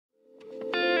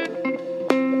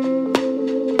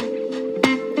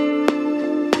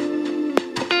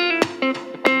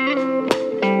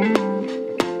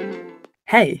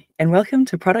Hey, and welcome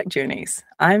to Product Journeys.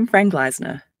 I'm Fran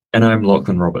Gleisner. And I'm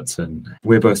Lachlan Robertson.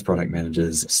 We're both product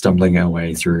managers stumbling our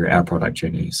way through our product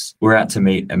journeys. We're out to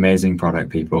meet amazing product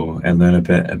people and learn a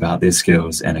bit about their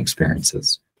skills and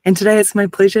experiences. And today it's my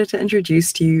pleasure to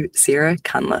introduce to you Sarah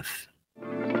Cunliffe.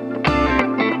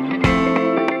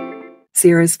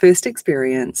 Sarah's first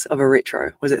experience of a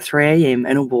retro was at 3 a.m.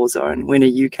 in a war zone when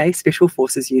a UK Special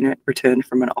Forces unit returned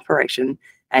from an operation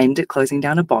aimed at closing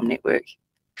down a bomb network.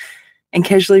 And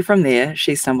casually from there,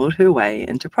 she stumbled her way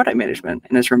into product management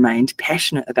and has remained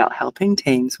passionate about helping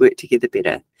teams work together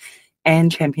better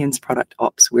and champions product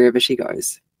ops wherever she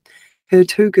goes. Her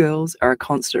two girls are a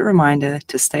constant reminder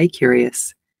to stay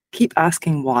curious, keep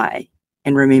asking why,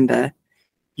 and remember,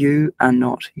 you are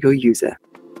not your user.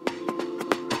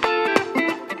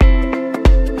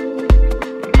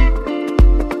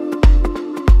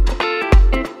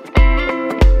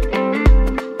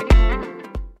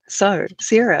 So,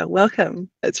 Sarah, welcome.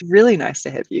 It's really nice to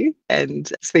have you,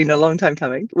 and it's been a long time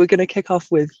coming. We're going to kick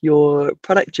off with your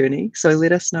product journey. So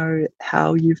let us know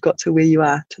how you've got to where you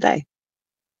are today.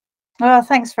 Well,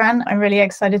 thanks, Fran. I'm really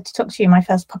excited to talk to you, my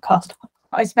first podcast.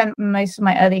 I spent most of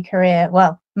my career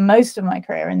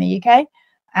in the UK,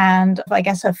 and I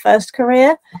guess a first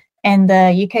career in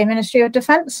the UK Ministry of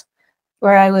Defence,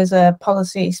 where I was a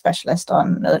policy specialist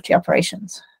on military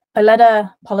operations. I led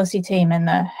a policy team in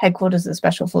the headquarters of the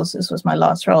Special Forces was my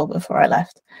last role before I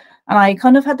left. And I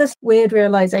kind of had this weird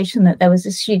realization that there was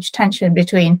this huge tension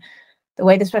between the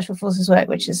way the Special Forces work,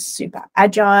 which is super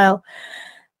agile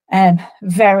and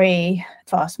very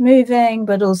fast moving,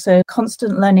 but also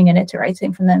constant learning and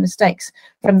iterating from their mistakes,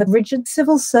 from the rigid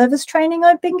civil service training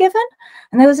I'd been given.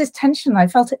 And there was this tension. I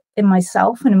felt it in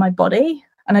myself and in my body.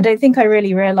 And I don't think I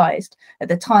really realized at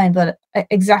the time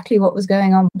exactly what was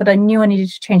going on, but I knew I needed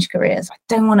to change careers. I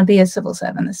don't want to be a civil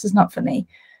servant. This is not for me.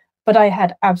 But I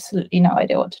had absolutely no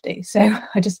idea what to do. So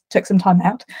I just took some time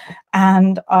out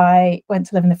and I went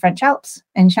to live in the French Alps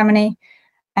in Chamonix.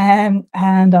 And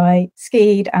I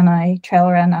skied and I trail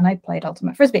ran and I played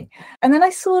ultimate frisbee. And then I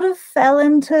sort of fell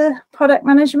into product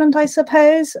management, I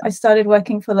suppose. I started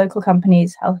working for local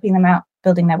companies, helping them out,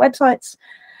 building their websites.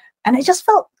 And it just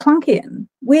felt clunky and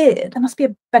weird. There must be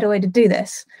a better way to do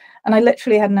this. And I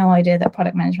literally had no idea that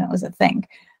product management was a thing.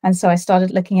 And so I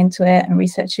started looking into it and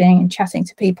researching and chatting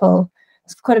to people.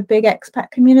 It's quite a big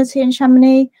expat community in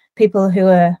Chamonix, people who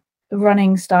are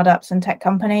running startups and tech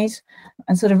companies,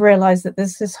 and sort of realized that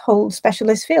there's this whole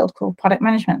specialist field called product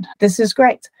management. This is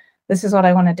great. This is what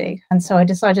I want to do. And so I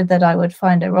decided that I would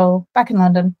find a role back in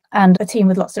London and a team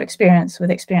with lots of experience, with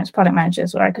experienced product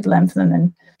managers where I could learn from them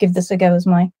and give this a go as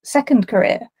my second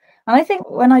career. And I think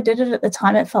when I did it at the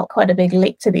time, it felt quite a big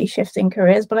leap to be shifting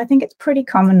careers. But I think it's pretty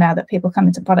common now that people come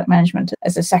into product management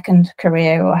as a second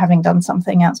career or having done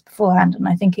something else beforehand. And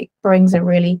I think it brings a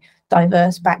really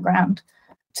diverse background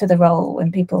to the role when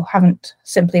people haven't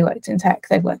simply worked in tech,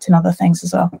 they've worked in other things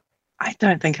as well. I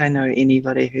don't think I know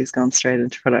anybody who's gone straight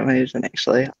into product management,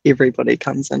 actually. Everybody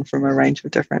comes in from a range of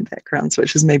different backgrounds,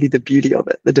 which is maybe the beauty of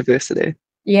it, the diversity.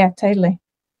 Yeah, totally.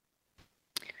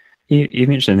 You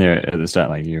mentioned there at the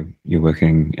start, like you're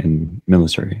working in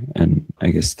military, and I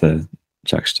guess the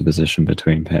juxtaposition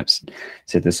between perhaps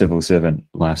the civil servant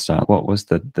lifestyle. What was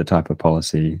the type of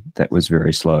policy that was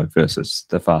very slow versus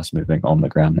the fast moving on the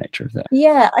ground nature of that?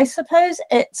 Yeah, I suppose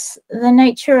it's the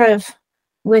nature of,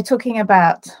 we're talking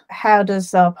about how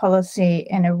does our policy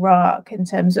in Iraq in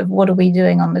terms of what are we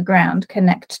doing on the ground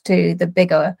connect to the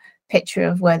bigger picture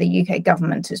of where the UK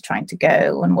government is trying to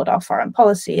go and what our foreign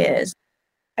policy is.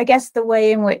 I guess the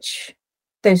way in which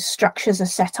those structures are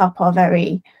set up are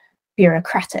very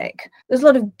bureaucratic. There's a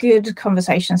lot of good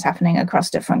conversations happening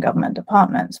across different government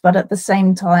departments, but at the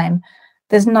same time,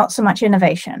 there's not so much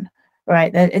innovation,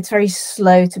 right? It's very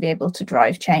slow to be able to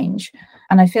drive change.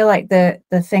 And I feel like the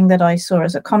thing that I saw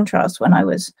as a contrast when I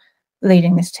was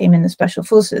leading this team in the Special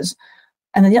Forces,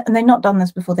 and they'd not done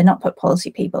this before, they'd not put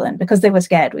policy people in because they were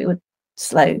scared we would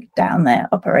slow down their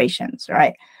operations,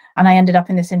 right? And I ended up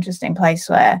in this interesting place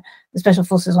where the Special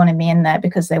Forces wanted me in there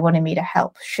because they wanted me to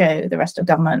help show the rest of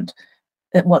government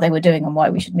that what they were doing and why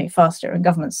we should move faster. And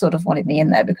government sort of wanted me in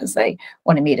there because they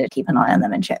wanted me to keep an eye on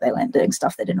them and check they weren't doing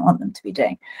stuff they didn't want them to be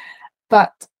doing.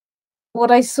 But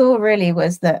what I saw really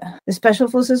was that the Special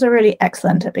Forces are really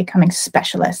excellent at becoming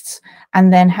specialists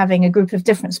and then having a group of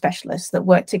different specialists that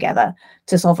work together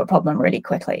to solve a problem really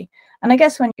quickly. And I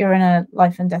guess when you're in a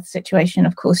life and death situation,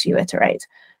 of course, you iterate.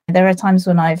 There are times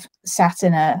when I've sat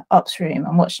in an ops room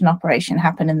and watched an operation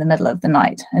happen in the middle of the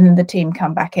night, and then the team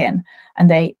come back in and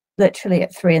they literally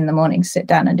at 3 a.m. sit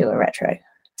down and do a retro.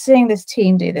 Seeing this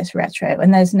team do this retro,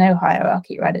 and there's no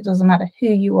hierarchy, right? It doesn't matter who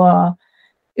you are,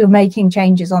 you're making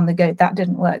changes on the go. That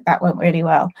didn't work. That went really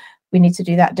well. We need to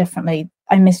do that differently.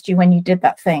 I missed you when you did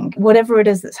that thing. Whatever it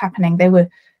is that's happening, they were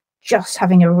just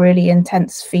having a really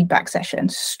intense feedback session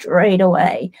straight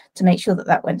away to make sure that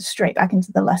that went straight back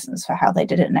into the lessons for how they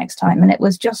did it next time. And it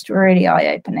was just really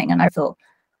eye-opening. And I thought,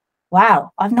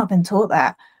 wow, I've not been taught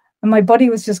that. And my body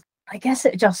was just, I guess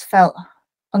it just felt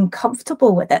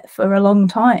uncomfortable with it for a long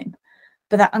time.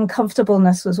 But that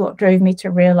uncomfortableness was what drove me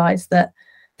to realize that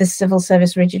this civil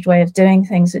service rigid way of doing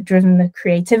things had driven the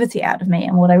creativity out of me.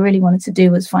 And what I really wanted to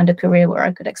do was find a career where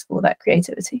I could explore that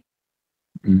creativity.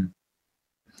 Mm.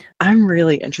 I'm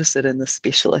really interested in the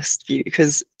specialist view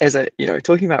because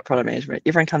talking about product management,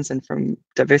 everyone comes in from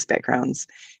diverse backgrounds.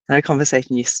 I had a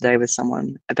conversation yesterday with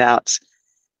someone about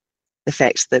the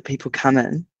fact that people come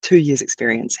in, 2 years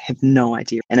experience, have no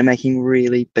idea and are making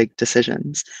really big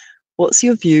decisions. What's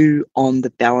your view on the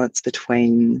balance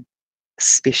between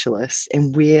specialists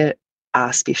and where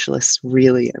are specialists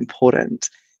really important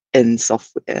in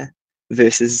software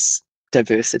versus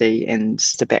diversity and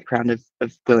the background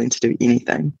of willing to do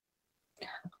anything?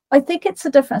 I think it's the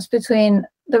difference between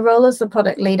the role as the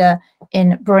product leader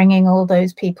in bringing all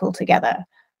those people together,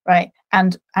 right?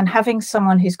 And having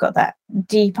someone who's got that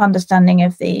deep understanding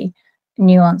of the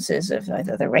nuances of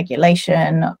either the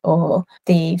regulation or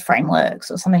the frameworks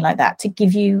or something like that to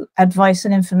give you advice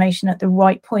and information at the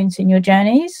right point in your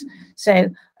journeys. So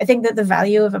I think that the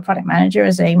value of a product manager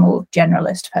as a more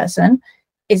generalist person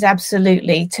is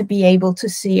absolutely to be able to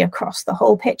see across the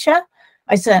whole picture.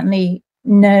 I certainly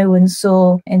know and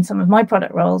saw in some of my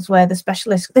product roles where the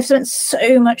specialists, they've spent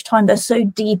so much time, they're so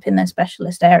deep in their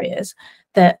specialist areas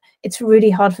that it's really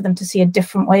hard for them to see a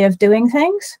different way of doing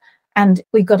things. And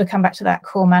we've got to come back to that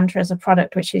core mantra as a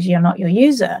product, which is you're not your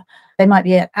user. They might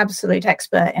be an absolute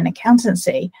expert in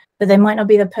accountancy, but they might not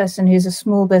be the person who's a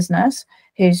small business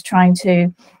who's trying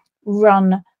to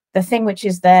run the thing which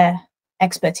is their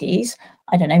expertise.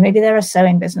 I don't know, maybe they're a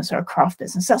sewing business or a craft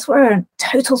business. That's where they're a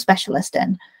total specialist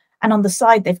in. And on the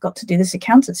side, they've got to do this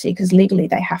accountancy because legally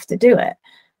they have to do it.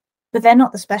 But they're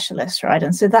not the specialist, right?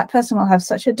 And so that person will have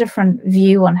such a different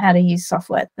view on how to use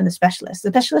software than the specialist. The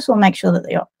specialist will make sure that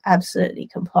they are absolutely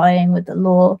complying with the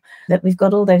law, that we've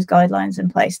got all those guidelines in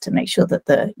place to make sure that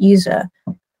the user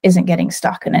isn't getting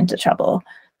stuck and into trouble.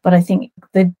 But I think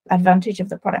the advantage of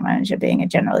the product manager being a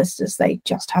generalist is they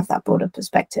just have that broader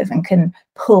perspective and can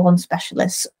pull on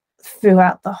specialists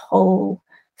throughout the whole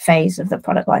phase of the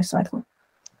product lifecycle.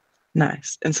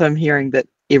 Nice. And so I'm hearing that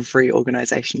every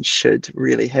organization should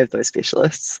really have those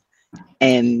specialists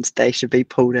and they should be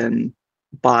pulled in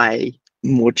by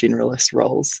more generalist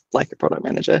roles like a product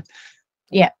manager.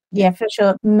 Yeah, for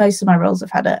sure. Most of my roles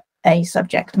have had a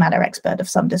subject matter expert of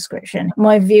some description.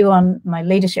 My view on my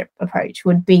leadership approach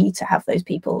would be to have those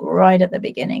people right at the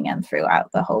beginning and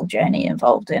throughout the whole journey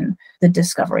involved in the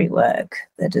discovery work,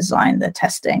 the design, the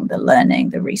testing, the learning,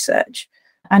 the research,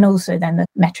 and also then the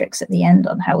metrics at the end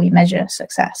on how we measure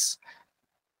success.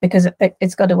 Because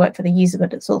it's got to work for the user,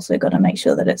 but it's also got to make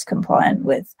sure that it's compliant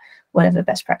with whatever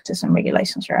best practice and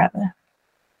regulations are out there.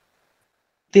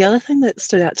 The other thing that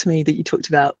stood out to me that you talked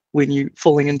about when you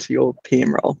falling into your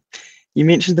PM role, you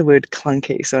mentioned the word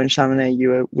clunky. So in Chamonix, you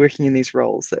were working in these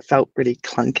roles that felt really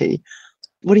clunky.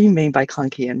 What do you mean by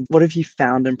clunky, and what have you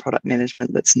found in product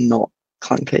management that's not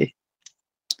clunky?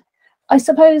 I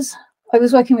suppose I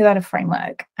was working without a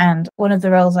framework, and one of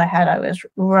the roles I had, I was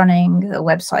running the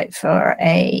website for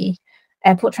a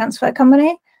airport transfer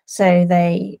company. So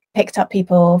they picked up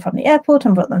people from the airport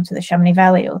and brought them to the Chamonix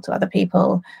Valley or to other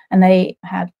people, and they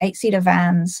had 8-seater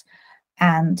vans,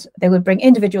 and they would bring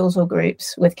individuals or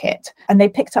groups with kit, and they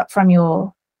picked up from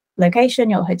your location,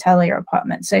 your hotel or your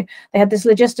apartment. So they had this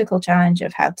logistical challenge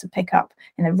of how to pick up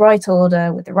in the right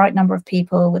order, with the right number of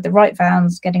people, with the right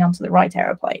vans, getting onto the right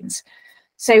aeroplanes.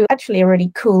 So actually a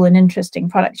really cool and interesting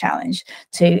product challenge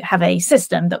to have a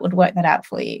system that would work that out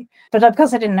for you. But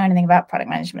because I didn't know anything about product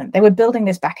management, they were building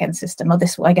this back-end system, or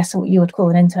this, I guess what you would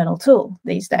call an internal tool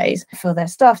these days, for their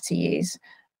staff to use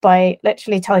by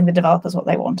literally telling the developers what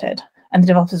they wanted. And the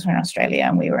developers were in Australia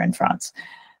and we were in France.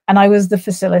 And I was the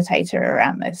facilitator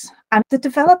around this. And the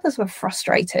developers were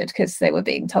frustrated because they were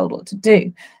being told what to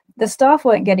do. The staff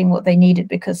weren't getting what they needed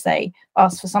because they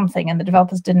asked for something, and the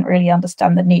developers didn't really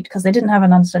understand the need because they didn't have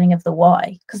an understanding of the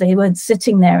why, because they weren't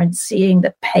sitting there and seeing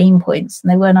the pain points,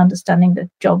 and they weren't understanding the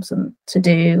jobs and to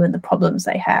do and the problems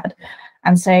they had.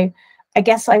 And so I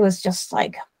guess I was just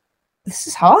like, this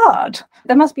is hard.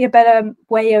 There must be a better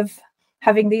way of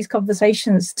having these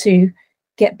conversations to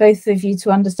get both of you to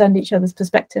understand each other's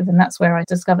perspective. And that's where I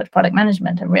discovered product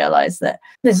management and realized that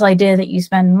this idea that you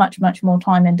spend much, much more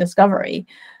time in discovery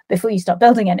before you start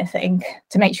building anything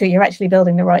to make sure you're actually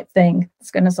building the right thing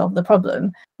that's going to solve the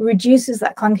problem reduces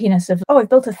that clunkiness of, oh, I've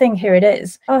built a thing, here it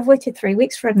is. Oh, I've waited 3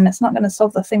 weeks for it and it's not going to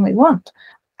solve the thing we want.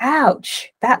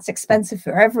 Ouch, that's expensive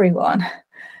for everyone.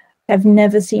 I've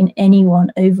never seen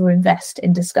anyone overinvest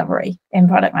in discovery in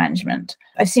product management.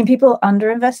 I've seen people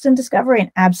underinvest in discovery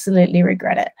and absolutely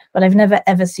regret it. But I've never,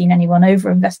 ever seen anyone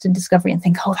overinvest in discovery and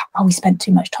think, oh, we spent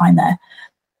too much time there.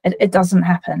 It doesn't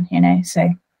happen, so...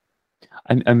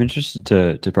 I'm interested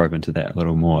to probe into that a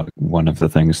little more. One of the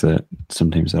things that some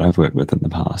teams that I've worked with in the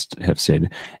past have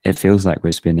said, it feels like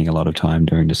we're spending a lot of time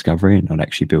doing discovery and not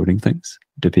actually building things.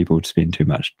 Do people spend too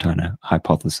much trying to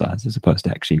hypothesize as opposed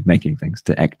to actually making things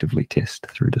to actively test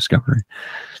through discovery?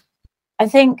 I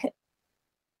think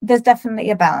there's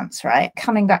definitely a balance, right?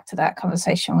 Coming back to that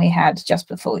conversation we had just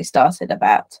before we started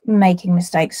about making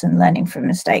mistakes and learning from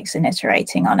mistakes and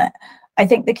iterating on it. I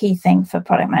think the key thing for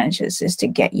product managers is to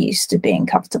get used to being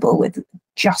comfortable with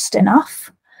just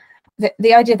enough.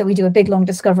 The idea that we do a big, long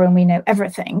discovery and we know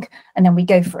everything and then we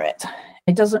go for it,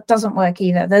 it doesn't work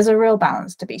either. There's a real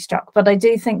balance to be struck. But I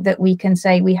do think that we can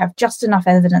say we have just enough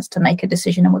evidence to make a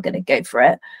decision and we're going to go for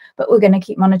it, but we're going to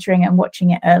keep monitoring and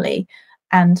watching it early.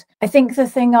 And I think the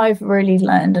thing I've really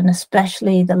learned, and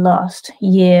especially the last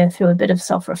year through a bit of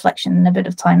self-reflection and a bit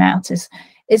of time out, is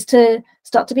to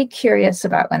start to be curious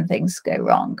about when things go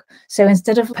wrong. So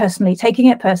instead of taking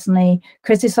it personally,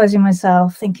 criticizing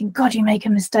myself, thinking, God, you make a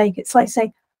mistake, it's like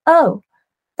say, oh,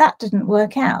 that didn't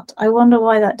work out. I wonder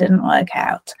why that didn't work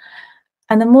out.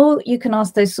 And the more you can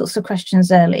ask those sorts of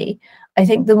questions early, I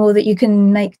think the more that you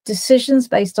can make decisions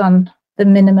based on the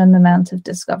minimum amount of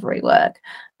discovery work.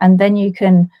 And then you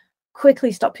can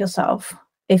quickly stop yourself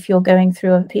if you're going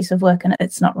through a piece of work and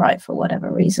it's not right for whatever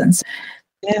reasons.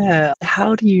 Yeah.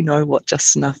 How do you know what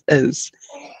just enough is?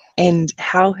 And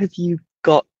how have you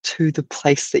got to the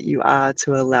place that you are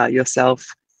to allow yourself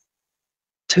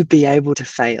to be able to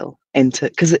fail? And to,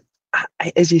 because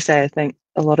as you say, I think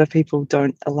a lot of people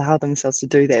don't allow themselves to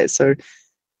do that. So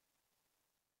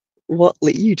what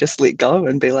let you just let go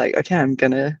and be like, okay, I'm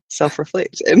going to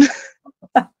self-reflect? And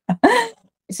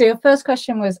So your first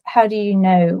question was, how do you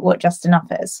know what just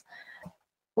enough is?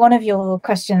 One of your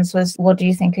questions was, what do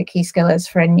you think a key skill is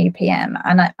for a new PM?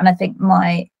 And I think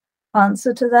my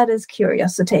answer to that is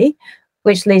curiosity,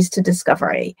 which leads to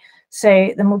discovery.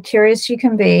 So the more curious you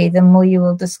can be, the more you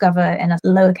will discover in a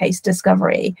lowercase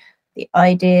discovery, the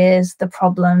ideas, the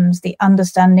problems, the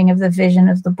understanding of the vision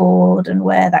of the board and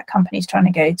where that company is trying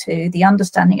to go to, the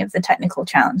understanding of the technical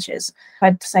challenges.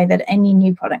 I'd say that any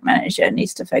new product manager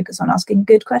needs to focus on asking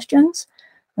good questions.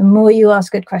 The more you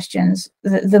ask good questions,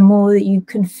 the more that you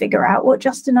can figure out what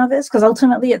just enough is, because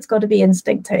ultimately it's got to be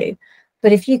instinct too.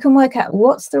 But if you can work out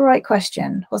what's the right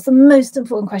question, what's the most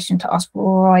important question to ask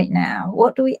right now,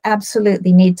 what do we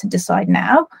absolutely need to decide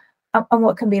now, and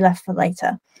what can be left for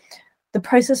later? The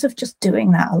process of just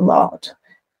doing that a lot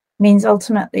means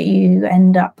ultimately you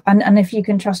end up, and if you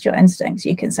can trust your instincts,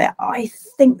 you can say, I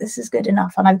think this is good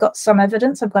enough, and I've got some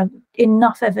evidence, I've got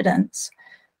enough evidence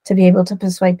to be able to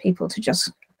persuade people to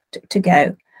just to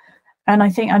go. And I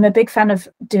think I'm a big fan of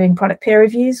doing product peer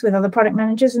reviews with other product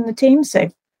managers in the team. So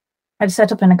I've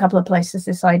set up in a couple of places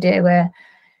this idea where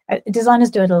designers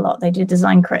do it a lot. They do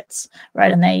design crits,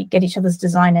 right? And they get each other's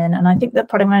design in. And I think that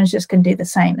product managers can do the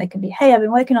same. They can be, hey, I've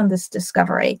been working on this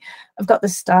discovery. I've got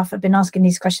this stuff. I've been asking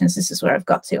these questions. This is where I've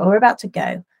got to, or we're about to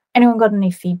go. Anyone got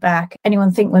any feedback?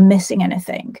 Anyone think we're missing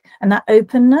anything? And that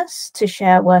openness to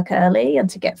share work early and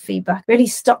to get feedback really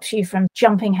stops you from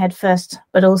jumping head first,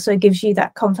 but also gives you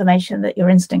that confirmation that your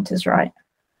instinct is right.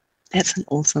 that's an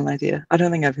awesome idea. I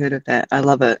don't think I've heard of that. I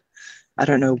love it. I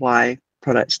don't know why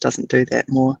product doesn't do that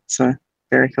more. So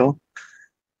very cool.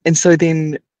 And so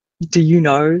then, do you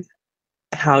know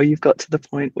how you've got to the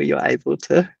point where you're able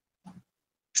to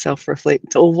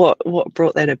self-reflect, or what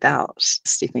brought that about,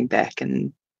 stepping back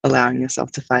and allowing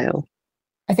yourself to fail?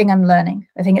 I think I'm learning.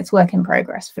 I think it's work in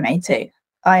progress for me too.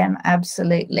 I am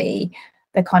absolutely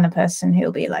the kind of person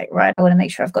who'll be like, right, I want to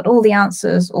make sure I've got all the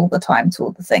answers all the time to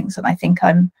all the things. And I think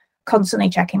I'm constantly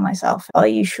checking myself. Are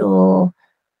you sure?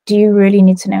 Do you really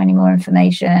need to know any more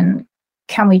information?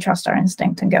 Can we trust our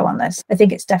instinct and go on this? I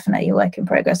think it's definitely a work in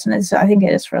progress. And I think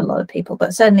it is for a lot of people,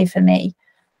 but certainly for me,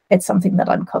 it's something that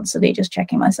I'm constantly just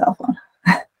checking myself on.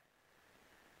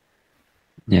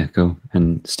 Yeah, cool.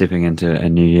 And stepping into a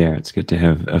new year, it's good to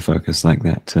have a focus like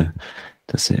that to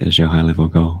set as your high-level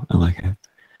goal. I like it.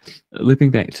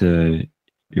 Looping back to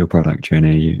your product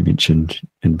journey, you mentioned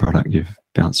in product you've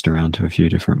bounced around to a few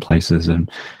different places, and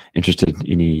interested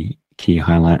in any key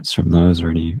highlights from those, or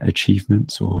any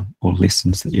achievements or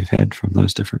lessons that you've had from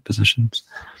those different positions?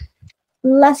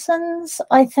 Lessons,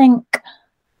 I think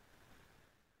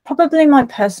probably my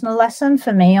personal lesson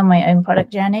for me on my own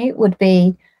product journey would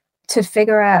be to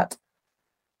figure out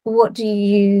what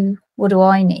do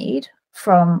I need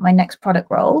from my next product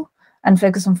role, and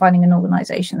focus on finding an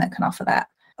organization that can offer that.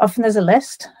 Often there's a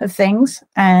list of things,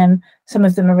 and some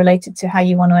of them are related to how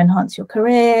you want to enhance your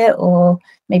career, or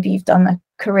maybe you've done a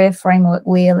career framework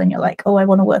wheel and you're like, oh, I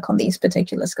want to work on these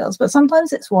particular skills. But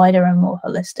sometimes it's wider and more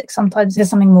holistic. Sometimes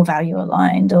there's something more value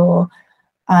aligned, or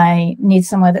I need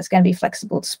somewhere that's going to be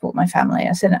flexible to support my family.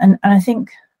 I said, and I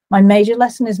think my major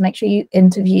lesson is make sure you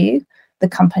interview the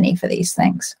company for these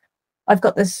things. I've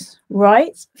got this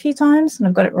right a few times and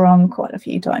I've got it wrong quite a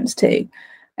few times too.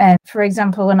 And for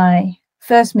example, when I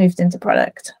first moved into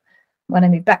product, when I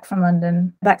moved back to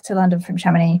London from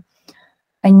Chamonix,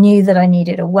 I knew that I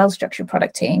needed a well-structured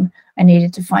product team. I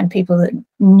needed to find people that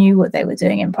knew what they were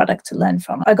doing in product to learn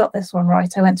from. I got this one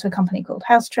right. I went to a company called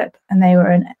House Trip, and they were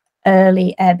an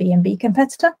early Airbnb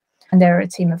competitor. And they were a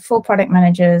team of 4 product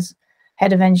managers,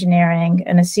 head of engineering,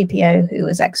 and a CPO who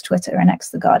was ex-Twitter and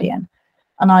ex-The Guardian.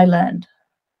 And I learned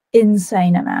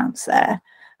insane amounts there.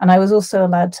 And I was also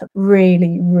allowed to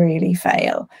really, really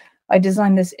fail. I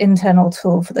designed this internal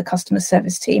tool for the customer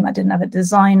service team. I didn't have a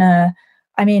designer.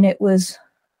 I mean, it was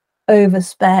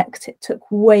over-spec'd. It took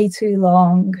way too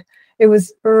long. It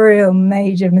was real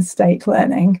major mistake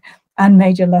learning and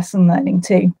major lesson learning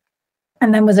too.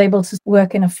 And then was able to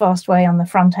work in a fast way on the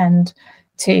front end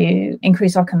to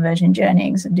increase our conversion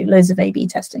journeys and do loads of A/B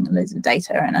testing and loads of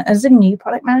data. And as a new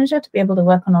product manager, to be able to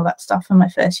work on all that stuff in my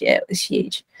first year, it was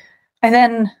huge. I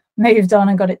then moved on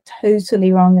and got it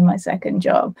totally wrong in my second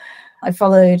job. I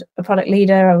followed a product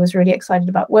leader I was really excited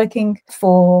about working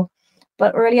for,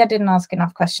 but really I didn't ask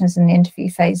enough questions in the interview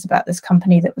phase about this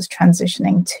company that was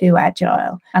transitioning to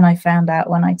agile. And I found out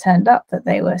when I turned up that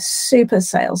they were super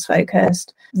sales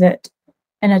focused, that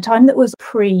in a time that was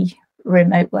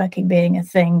pre-remote working being a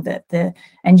thing, that the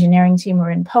engineering team were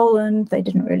in Poland, they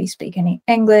didn't really speak any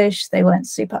English, they weren't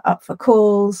super up for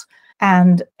calls.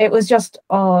 And it was just,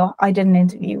 I didn't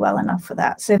interview well enough for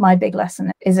that. So my big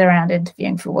lesson is around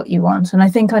interviewing for what you want. And I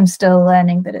think I'm still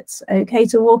learning that it's okay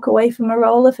to walk away from a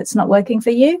role if it's not working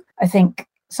for you. I think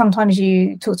sometimes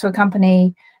you talk to a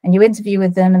company and you interview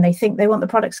with them and they think they want the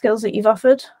product skills that you've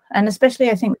offered. And especially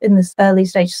I think in this early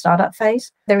stage startup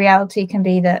phase, the reality can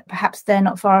be that perhaps they're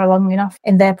not far along enough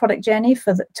in their product journey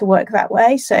to work that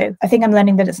way. So I think I'm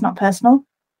learning that it's not personal.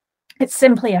 It's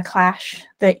simply a clash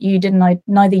that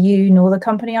neither you nor the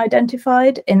company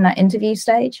identified in that interview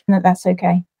stage, and that's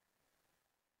okay.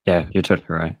 Yeah, you're totally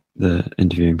right. The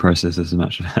interviewing process is as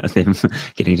much about them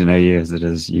getting to know you as it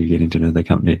is you getting to know the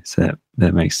company. So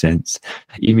that makes sense.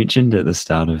 You mentioned at the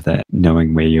start of that,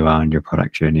 knowing where you are in your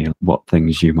product journey, what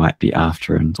things you might be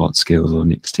after and what skills or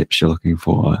next steps you're looking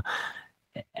for.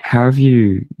 How have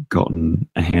you gotten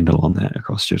a handle on that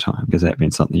across your time? Has that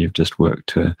been something you've just worked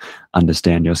to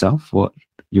understand yourself, what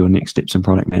your next steps in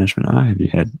product management are? Have you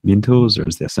had mentors, or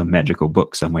is there some magical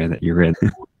book somewhere that you read?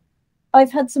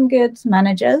 I've had some good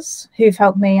managers who've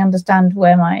helped me understand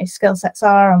where my skill sets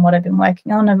are and what I've been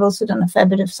working on. I've also done a fair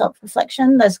bit of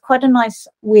self-reflection. There's quite a nice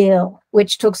wheel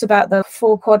which talks about the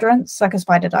 4 quadrants, like a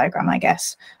spider diagram, I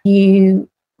guess. You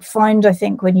find, I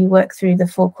think, when you work through the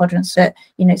 4 quadrants that,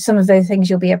 some of those things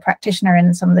you'll be a practitioner in,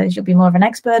 and some of those you'll be more of an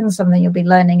expert, and some of them you'll be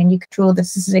learning, and you can draw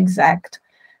this zigzagged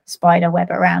spider web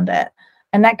around it.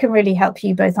 And that can really help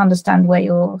you both understand where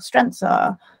your strengths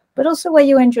are, but also where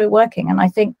you enjoy working. And I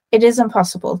think it is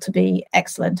impossible to be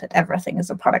excellent at everything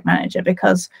as a product manager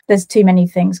because there's too many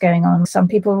things going on. Some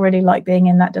people really like being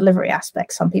in that delivery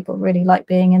aspect. Some people really like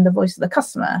being in the voice of the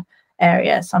customer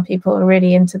area. Some people are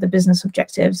really into the business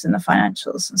objectives and the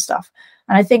financials and stuff.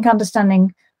 And I think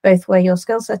understanding both where your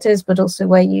skill set is, but also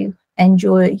where you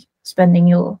enjoy spending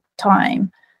your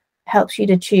time helps you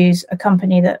to choose a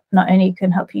company that not only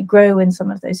can help you grow in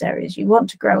some of those areas you want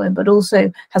to grow in, but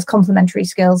also has complementary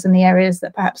skills in the areas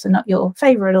that perhaps are not your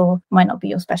favorite or might not be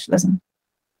your specialism.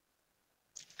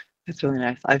 It's really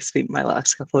nice. I've spent my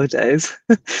last couple of days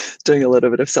doing a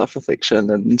little bit of self-reflection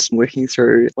and working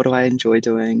through what do I enjoy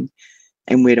doing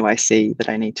and where do I see that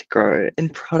I need to grow. In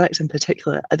product in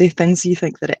particular, are there things you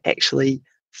think that are actually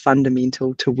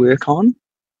fundamental to work on?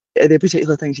 Are there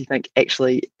particular things you think,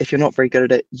 actually, if you're not very good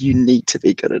at it, you need to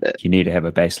be good at it? You need to have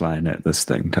a baseline at this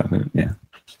thing type of, yeah.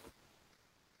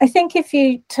 I think if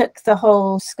you took the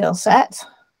whole skill set,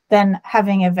 then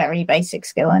having a very basic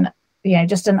skill and,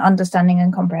 just an understanding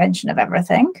and comprehension of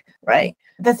everything, right?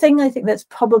 The thing I think that's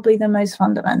probably the most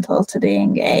fundamental to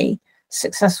being a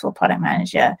successful product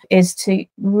manager is to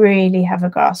really have a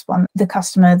grasp on the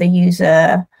customer, the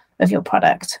user of your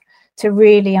product, to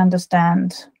really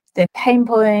understand the pain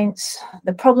points,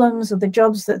 the problems or the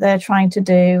jobs that they're trying to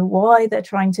do, why they're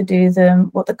trying to do them,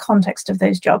 what the context of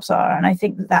those jobs are. And I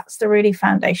think that's the really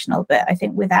foundational bit. I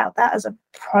think without that, as a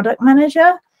product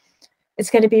manager, it's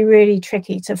going to be really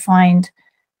tricky to find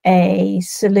a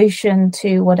solution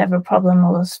to whatever problem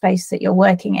or space that you're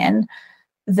working in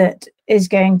that is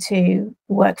going to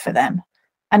work for them.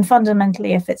 And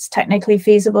fundamentally, if it's technically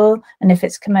feasible and if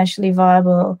it's commercially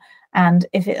viable and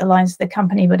if it aligns with the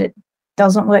company, but it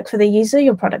doesn't work for the user,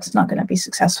 your product's not going to be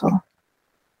successful.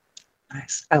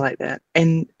 Nice. I like that.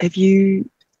 And have you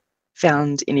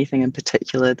found anything in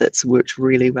particular that's worked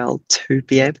really well to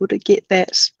be able to get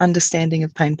that understanding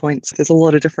of pain points? There's a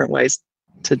lot of different ways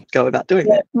to go about doing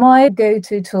that. My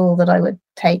go-to tool that I would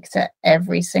take to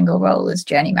every single role is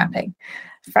journey mapping.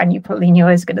 Fran, you probably knew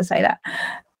I was going to say that.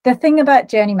 The thing about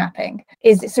journey mapping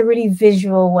is it's a really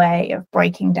visual way of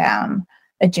breaking down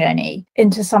a journey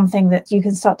into something that you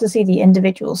can start to see the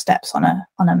individual steps on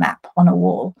a map, on a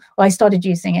wall. Well, I started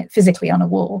using it physically on a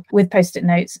wall with post-it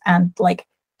notes and like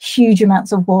huge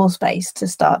amounts of wall space to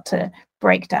start to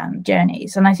break down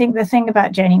journeys. And I think the thing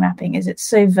about journey mapping is it's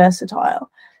so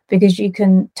versatile because you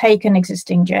can take an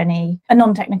existing journey, a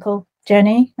non-technical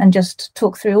journey, and just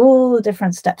talk through all the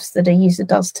different steps that a user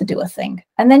does to do a thing.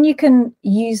 And then you can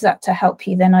use that to help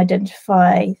you then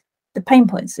identify the pain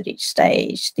points at each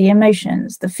stage, the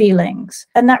emotions, the feelings.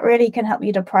 And that really can help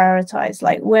you to prioritize,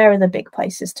 like, where are the big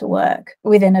places to work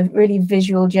within a really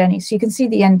visual journey. So you can see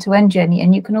the end-to-end journey.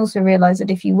 And you can also realize that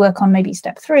if you work on maybe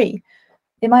step 3,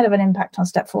 it might have an impact on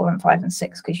step 4 and 5 and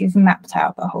 6 because you've mapped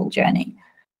out the whole journey.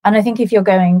 And I think if you're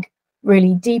going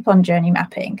really deep on journey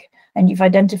mapping and you've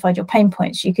identified your pain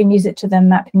points, you can use it to then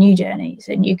map new journeys,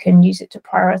 and you can use it to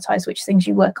prioritize which things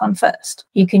you work on first.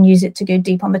 You can use it to go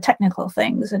deep on the technical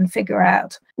things and figure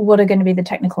out what are going to be the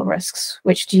technical risks,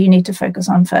 which do you need to focus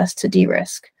on first to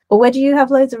de-risk, or where do you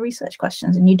have loads of research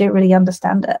questions and you don't really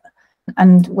understand it,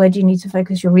 and where do you need to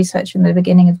focus your research in the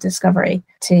beginning of discovery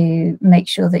to make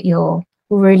sure that you're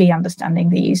really understanding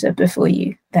the user before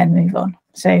you then move on.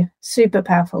 So super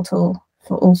powerful tool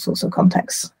for all sorts of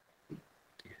contexts.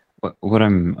 What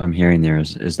I'm hearing there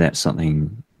is that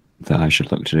something that I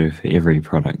should look to do for every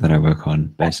product that I work on,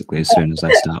 basically as soon as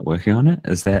I start working on it?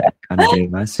 Is that kind of the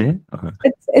advice here?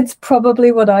 It's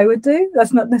probably what I would do.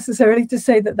 That's not necessarily to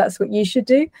say that that's what you should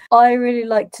do. I really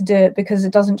like to do it because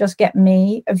it doesn't just get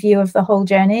me a view of the whole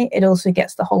journey, it also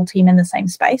gets the whole team in the same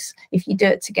space if you do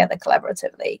it together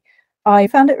collaboratively. I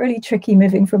found it really tricky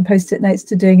moving from post-it notes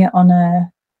to doing it on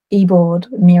a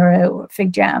eBoard, Miro, or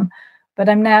FigJam. But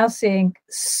I'm now seeing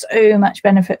so much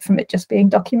benefit from it just being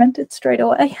documented straight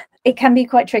away. It can be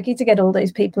quite tricky to get all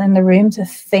those people in the room to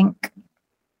think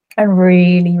and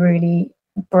really, really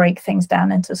break things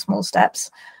down into small steps.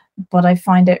 But I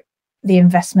find the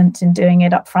investment in doing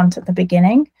it up front at the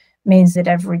beginning means that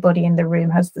everybody in the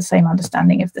room has the same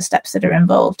understanding of the steps that are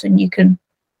involved. And you can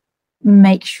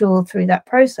make sure through that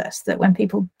process that when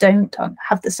people don't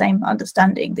have the same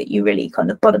understanding, that you really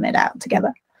kind of bottom it out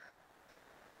together.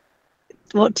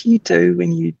 What do you do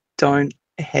when you don't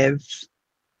have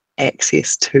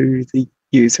access to the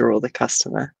user or the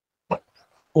customer?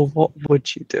 Or what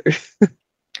would you do?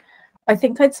 I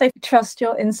think I'd say trust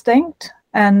your instinct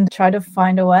and try to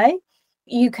find a way.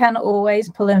 You can always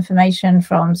pull information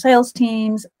from sales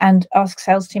teams and ask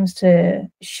sales teams to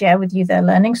share with you their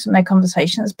learnings from their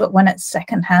conversations. But when it's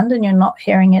secondhand and you're not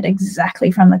hearing it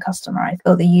exactly from the customer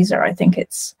or the user, I think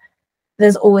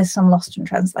there's always some lost in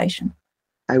translation.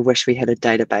 I wish we had a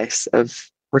database of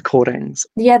recordings.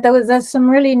 Yeah, there's some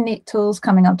really neat tools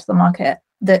coming onto the market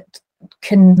that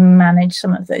can manage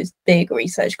some of those big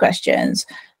research questions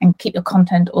and keep your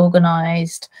content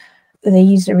organized. The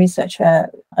user researcher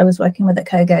I was working with at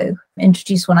Kogo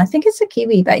introduced one. I think it's a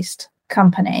Kiwi-based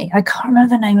company. I can't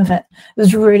remember the name of it. It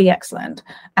was really excellent.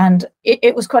 And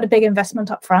it was quite a big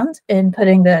investment up front in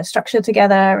putting the structure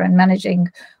together and managing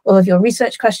all of your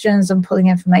research questions and pulling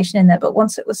information in there. But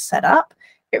once it was set up,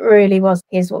 it really was,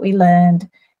 here's what we learned,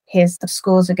 here's the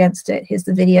scores against it, here's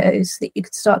the videos that you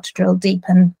could start to drill deep.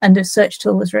 And the search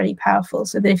tool was really powerful,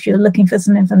 so that if you're looking for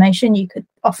some information, you could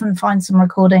often find some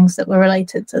recordings that were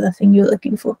related to the thing you were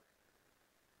looking for.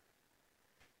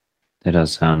 That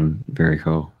does sound very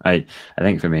cool. I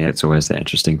think for me, it's always the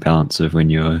interesting balance of when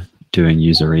you're doing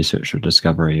user research or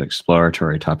discovery,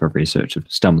 exploratory type of research, of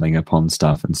stumbling upon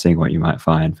stuff and seeing what you might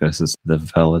find versus the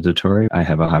validatory. I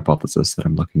have a hypothesis that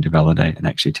I'm looking to validate and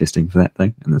actually testing for that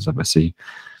thing. And there's obviously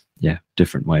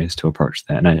different ways to approach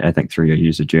that. And I think through your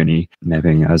user journey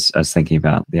mapping, I was thinking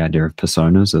about the idea of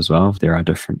personas as well. There are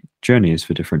different journeys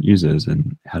for different users,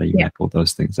 and how do you map all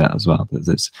those things out as well?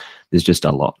 There's just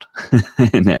a lot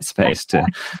in that space to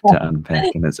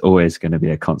unpack, and it's always going to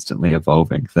be a constantly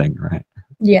evolving thing, right?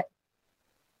 Yeah.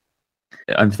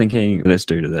 I'm thinking, let's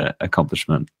do to that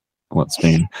accomplishment. What's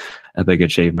been a big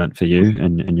achievement for you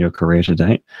in your career to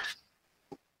date?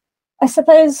 I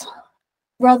suppose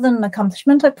rather than an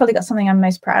accomplishment, I've probably got something I'm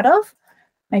most proud of.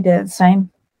 Maybe they're the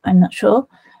same, I'm not sure.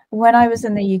 When I was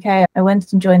in the UK, I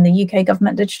went and joined the UK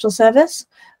Government Digital Service,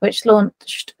 which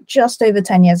launched just over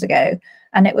 10 years ago.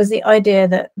 And it was the idea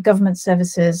that government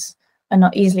services are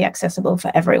not easily accessible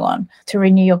for everyone. To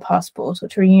renew your passport or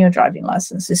to renew your driving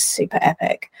license is super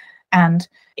epic. And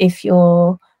if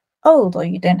you're old or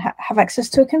you don't have access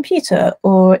to a computer,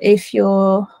 or if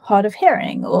you're hard of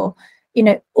hearing, or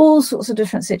all sorts of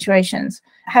different situations,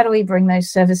 how do we bring those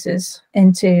services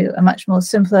into a much more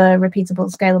simpler, repeatable,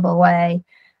 scalable way?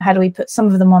 How do we put some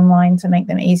of them online to make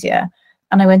them easier?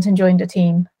 And I went and joined a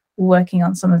team working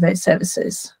on some of those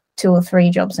services 2 or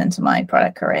 3 jobs into my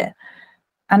product career.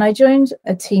 And I joined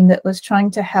a team that was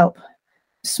trying to help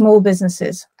small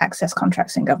businesses access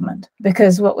contracts in government,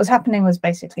 because what was happening was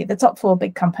basically the top 4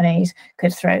 big companies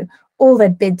could throw all their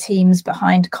bid teams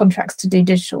behind contracts to do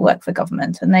digital work for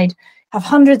government, and they'd have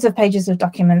hundreds of pages of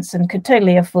documents and could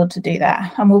totally afford to do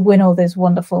that and will win all those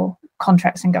wonderful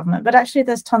contracts in government. But actually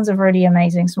there's tons of really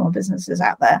amazing small businesses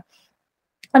out there,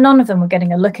 and none of them were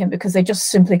getting a look in because they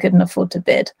just simply couldn't afford to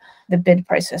bid. The bid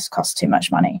process cost too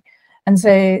much money. And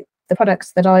so the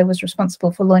products that I was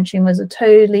responsible for launching was a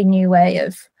totally new way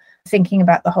of thinking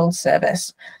about the whole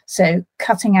service. So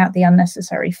cutting out the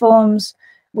unnecessary forms.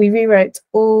 We rewrote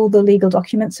all the legal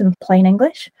documents in plain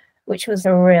English, which was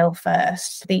a real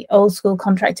first. The old school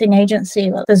contracting agency,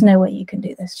 well, there's no way you can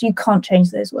do this. You can't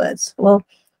change those words. Well,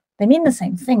 they mean the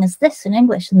same thing as this in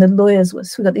English. And the lawyers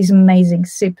we got these amazing,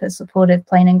 super supportive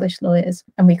plain English lawyers.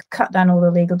 And we cut down all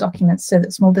the legal documents so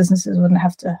that small businesses wouldn't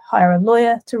have to hire a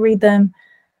lawyer to read them.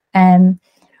 And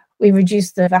we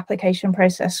reduced the application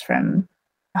process from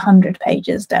 100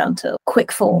 pages down to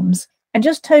quick forms, and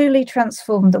just totally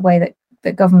transformed the way that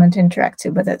the government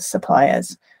interacted with its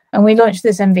suppliers. And we launched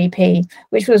this MVP,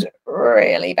 which was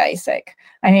really basic.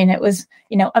 I mean, it was,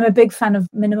 I'm a big fan of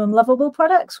minimum lovable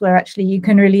products where actually you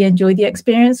can really enjoy the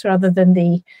experience rather than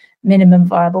the minimum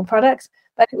viable product.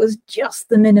 But it was just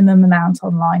the minimum amount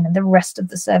online, and the rest of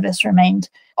the service remained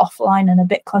offline and a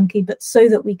bit clunky, but so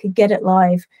that we could get it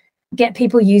live, get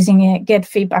people using it, get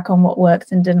feedback on what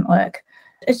worked and didn't work.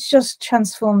 It's just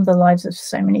transformed the lives of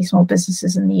so many small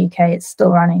businesses in the UK. It's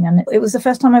still running. And it was the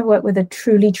first time I worked with a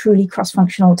truly, truly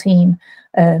cross-functional team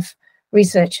of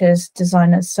researchers,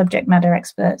 designers, subject matter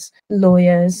experts,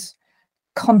 lawyers,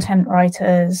 content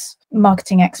writers,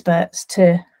 marketing experts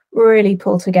to really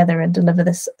pull together and deliver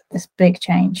this big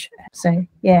change. So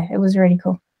yeah, it was really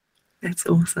cool. That's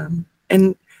awesome.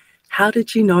 And how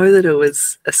did you know that it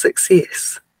was a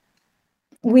success?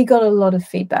 We got a lot of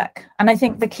feedback. And I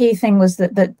think the key thing was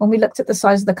that when we looked at the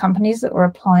size of the companies that were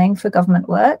applying for government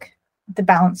work, the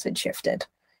balance had shifted.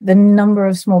 The number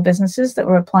of small businesses that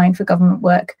were applying for government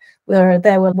work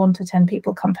there were 1 to 10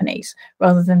 people companies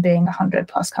rather than being 100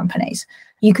 plus companies.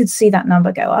 You could see that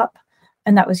number go up,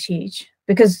 and that was huge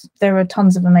because there are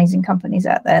tons of amazing companies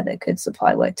out there that could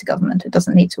supply work to government. It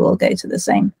doesn't need to all go to the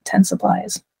same 10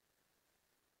 suppliers.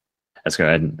 That's good.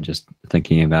 And just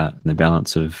thinking about the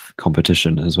balance of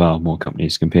competition as well, more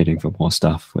companies competing for more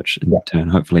stuff, which in turn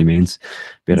hopefully means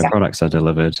better products are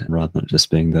delivered rather than just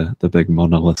being the big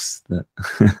monoliths that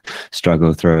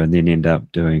struggle through and then end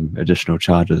up doing additional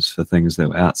charges for things that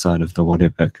were outside of the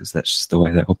whatever, because that's just the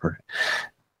way they operate.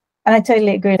 And I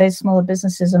totally agree. Those smaller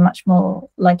businesses are much more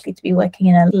likely to be working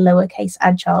in a lowercase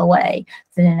agile way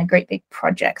than in a great big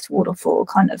project waterfall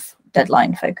kind of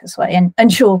deadline focus way.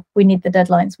 And sure, we need the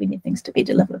deadlines, we need things to be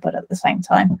delivered, but at the same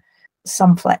time,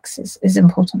 some flex is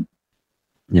important.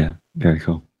 Yeah, very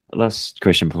cool. Last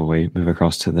question before we move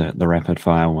across to the rapid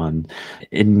fire one.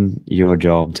 In your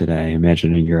job today,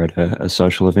 imagining you're at a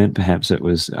social event, perhaps it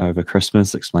was over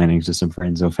Christmas, explaining to some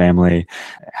friends or family,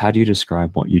 how do you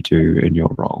describe what you do in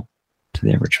your role to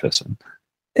the average person?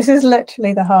 This is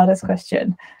literally the hardest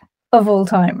question of all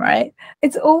time, right?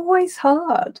 It's always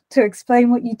hard to explain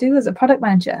what you do as a product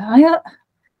manager.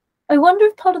 I wonder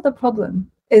if part of the problem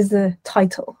is the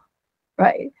title,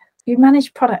 right? You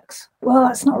manage products. Well,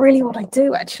 that's not really what I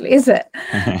do, actually, is it?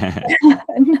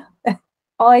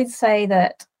 I'd say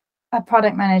that a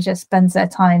product manager spends their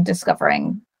time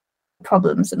discovering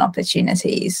problems and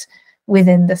opportunities,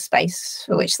 within the space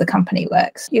for which the company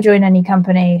works. You join any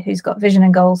company who's got vision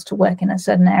and goals to work in a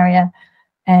certain area,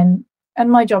 and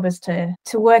my job is to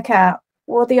work out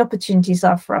what the opportunities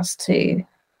are for us to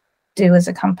do as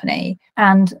a company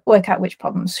and work out which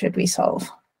problems should we solve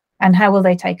and how will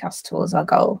they take us towards our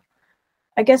goal.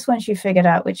 I guess once you've figured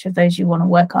out which of those you want to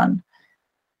work on,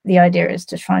 the idea is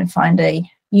to try and find a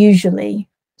usually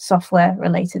software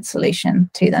related solution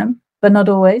to them, but not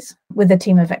always, with a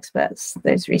team of experts,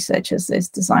 those researchers, those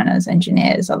designers,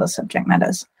 engineers, other subject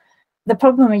matters. The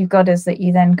problem you've got is that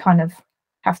you then kind of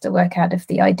have to work out if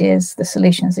the ideas, the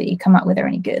solutions that you come up with are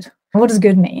any good. What does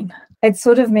good mean? It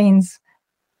sort of means,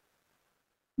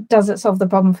 does it solve the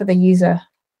problem for the user?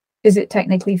 Is it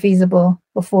technically feasible,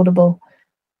 affordable?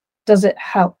 Does it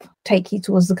help take you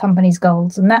towards the company's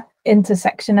goals? And that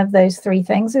intersection of those three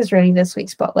things is really the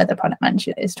sweet spot where the product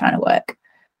manager is trying to work.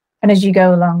 And as you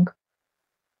go along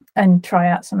and try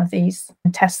out some of these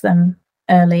and test them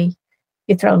early,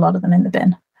 you throw a lot of them in the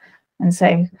bin. And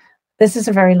so this is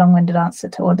a very long-winded answer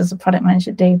to what does a product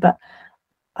manager do, but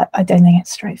I don't think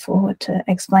it's straightforward to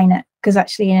explain it, because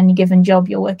actually in any given job,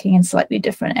 you're working in slightly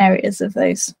different areas of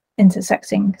those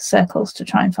intersecting circles to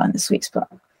try and find the sweet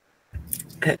spot.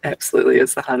 It absolutely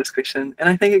is the hardest question. And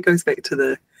I think it goes back to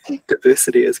the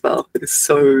diversity as well. There's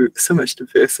so much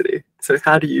diversity. So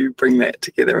how do you bring that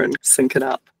together and sync it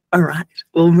up? All right,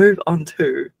 we'll move on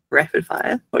to rapid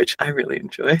fire, which I really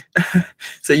enjoy.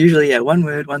 So usually, one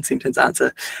word, one sentence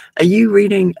answer. Are you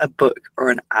reading a book or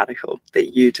an article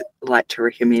that you'd like to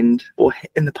recommend or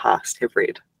in the past have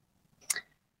read?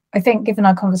 I think given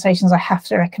our conversations, I have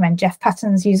to recommend Jeff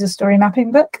Patton's user story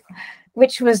mapping book,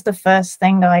 which was the first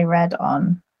thing I read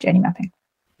on journey mapping.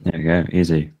 There you go,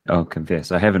 easy. I'll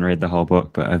confess, I haven't read the whole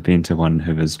book, but I've been to one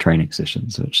of his training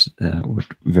sessions, which would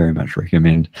very much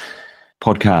recommend.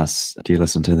 Podcasts, do you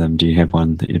listen to them? Do you have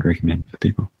one that you'd recommend for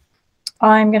people?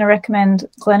 I'm going to recommend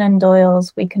Glennon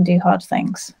Doyle's We Can Do Hard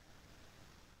Things.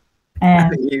 I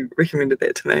think you recommended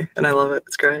that to me, and I love it.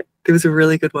 It's great. There was a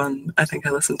really good one I think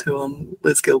I listened to on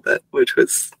Liz Gilbert, which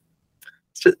was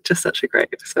just such a great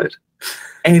episode.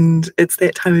 And it's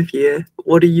that time of year.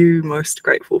 What are you most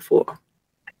grateful for?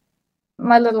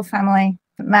 My little family,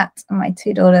 Matt and my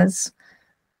two daughters.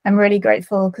 I'm really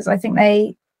grateful because I think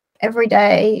they every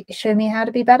day show me how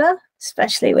to be better,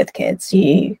 especially with kids.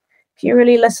 If you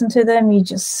really listen to them, you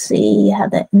just see how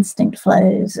their instinct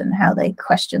flows and how they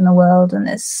question the world, and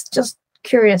it's just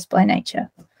curious by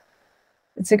nature.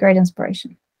 It's a great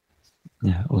inspiration.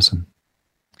 Yeah, awesome.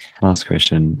 Last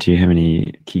question. Do you have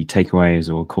any key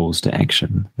takeaways or calls to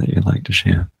action that you'd like to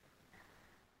share?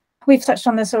 We've touched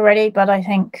on this already, but I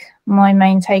think my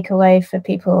main takeaway for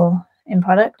people in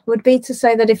product would be to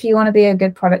say that if you want to be a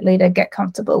good product leader, get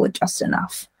comfortable with just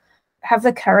enough. Have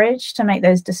the courage to make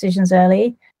those decisions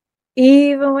early,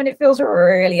 even when it feels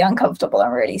really uncomfortable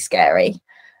and really scary.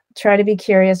 Try to be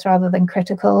curious rather than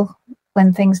critical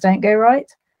when things don't go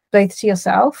right, both to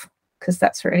yourself, because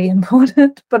that's really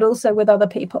important, but also with other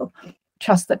people.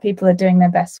 Trust that people are doing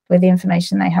their best with the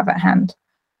information they have at hand.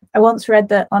 I once read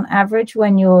that on average,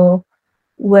 when you're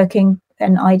working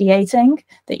and ideating,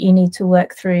 that you need to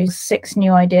work through 6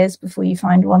 new ideas before you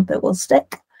find one that will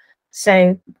stick.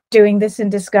 So doing this in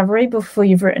discovery before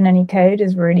you've written any code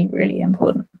is really, really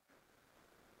important.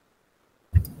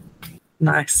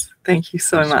 Nice. Thank you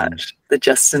so much. The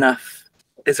just enough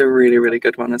is a really, really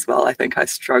good one as well. I think I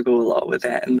struggle a lot with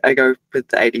that. And I go with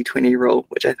the 80-20 rule,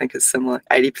 which I think is similar.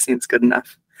 80% is good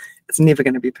enough. It's never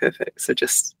going to be perfect. So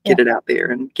just get it out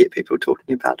there and get people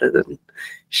talking about it and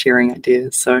sharing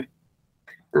ideas. So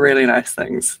really nice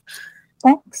things.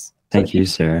 Thanks. Thank you,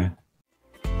 Sarah.